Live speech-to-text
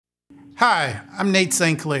Hi, I'm Nate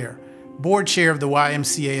St. Clair, Board Chair of the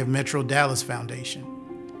YMCA of Metro Dallas Foundation.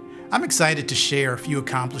 I'm excited to share a few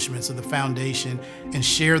accomplishments of the foundation and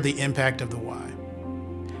share the impact of the Y.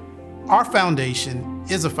 Our foundation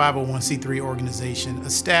is a 501c3 organization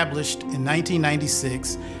established in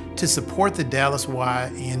 1996 to support the Dallas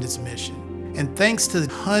Y and its mission. And thanks to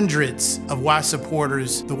hundreds of Y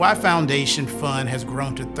supporters, the Y Foundation Fund has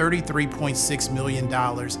grown to $33.6 million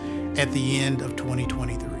at the end of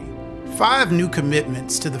 2023. 5 new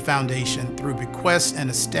commitments to the foundation through bequests and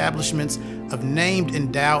establishments of named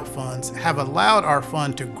endowed funds have allowed our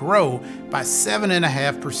fund to grow by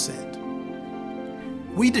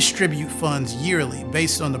 7.5%. We distribute funds yearly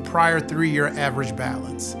based on the prior 3-year average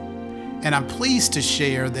balance. And I'm pleased to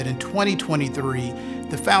share that in 2023,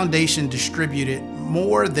 the foundation distributed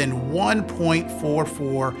more than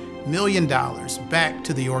 $1.44 million back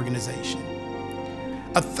to the organization.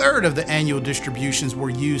 A third of the annual distributions were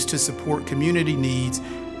used to support community needs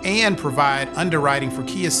and provide underwriting for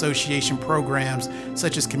key association programs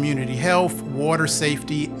such as community health, water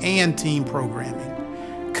safety, and team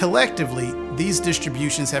programming. Collectively, these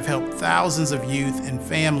distributions have helped thousands of youth and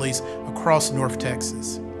families across North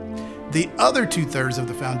Texas. The other 2/3 of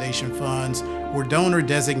the foundation funds were donor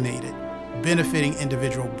designated, benefiting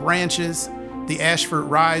individual branches, the Ashford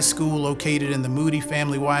Rise School located in the Moody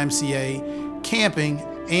Family YMCA, camping,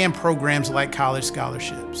 and programs like college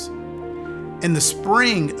scholarships. In the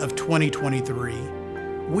spring of 2023,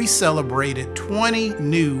 we celebrated 20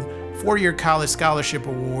 new 4-year college scholarship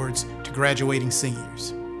awards to graduating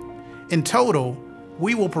seniors. In total,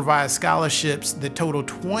 we will provide scholarships that total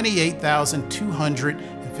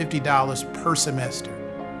 $28,250 per semester.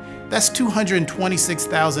 That's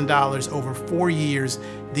 $226,000 over 4 years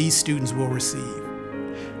these students will receive.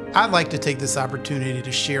 I'd like to take this opportunity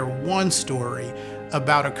to share one story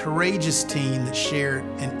about a courageous teen that shared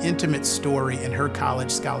an intimate story in her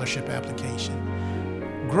college scholarship application.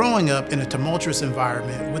 Growing up in a tumultuous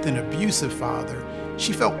environment with an abusive father,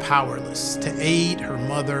 she felt powerless to aid her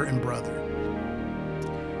mother and brother.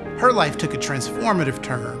 Her life took a transformative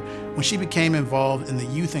turn when she became involved in the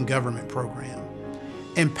Youth and Government program.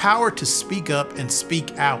 Empowered to speak up and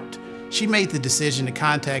speak out, she made the decision to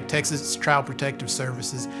contact Texas Child Protective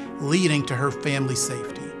Services, leading to her family's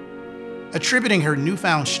safety. Attributing her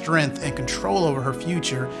newfound strength and control over her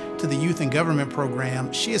future to the Youth and Government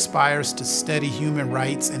program, she aspires to study human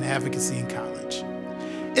rights and advocacy in college.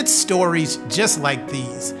 It's stories just like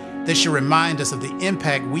these that should remind us of the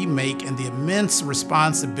impact we make and the immense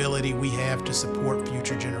responsibility we have to support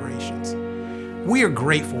future generations. We are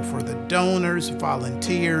grateful for the donors,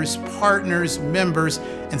 volunteers, partners, members,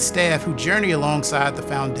 and staff who journey alongside the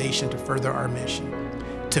foundation to further our mission,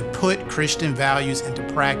 to put Christian values into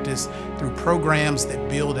practice through programs that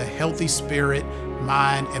build a healthy spirit,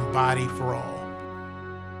 mind, and body for all.